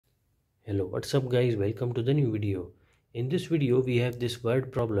Hello, what's up guys? Welcome to the new video. In this video we have this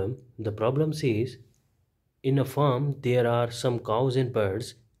word problem. The problem says in a farm there are some cows and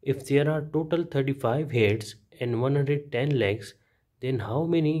birds. If there are total 35 heads and 110 legs, then how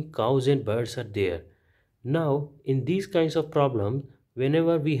many cows and birds are there? Now in these kinds of problems,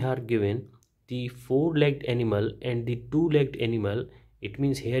 whenever we are given the four-legged animal and the two-legged animal, it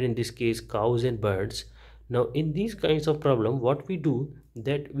means here in this case cows and birds. Now in these kinds of problem, what we do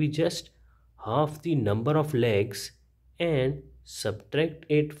that we just half the number of legs and subtract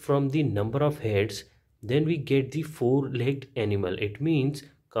it from the number of heads, then we get the four-legged animal. It means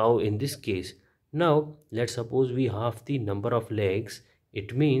cow in this case. Now let's suppose we half the number of legs.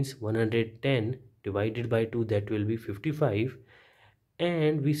 It means 110 divided by 2, that will be 55,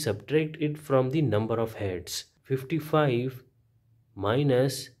 and we subtract it from the number of heads. 55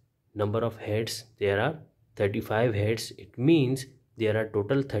 minus number of heads, there are 35 heads. It means there are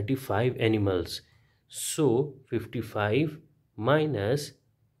total 35 animals. So 55 minus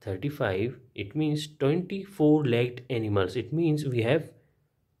 35, it means 24 legged animals. It means we have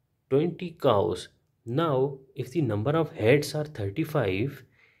 20 cows. Now if the number of heads are 35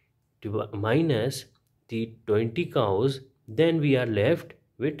 minus the 20 cows, then we are left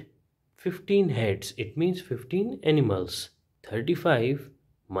with 15 heads. It means 15 animals. 35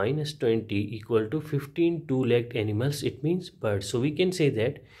 minus 20 equal to 15 two-legged animals. It means birds. So we can say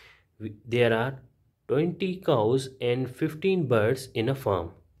that there are 20 cows and 15 birds in a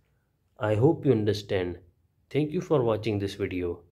farm. I hope you understand. Thank you for watching this video.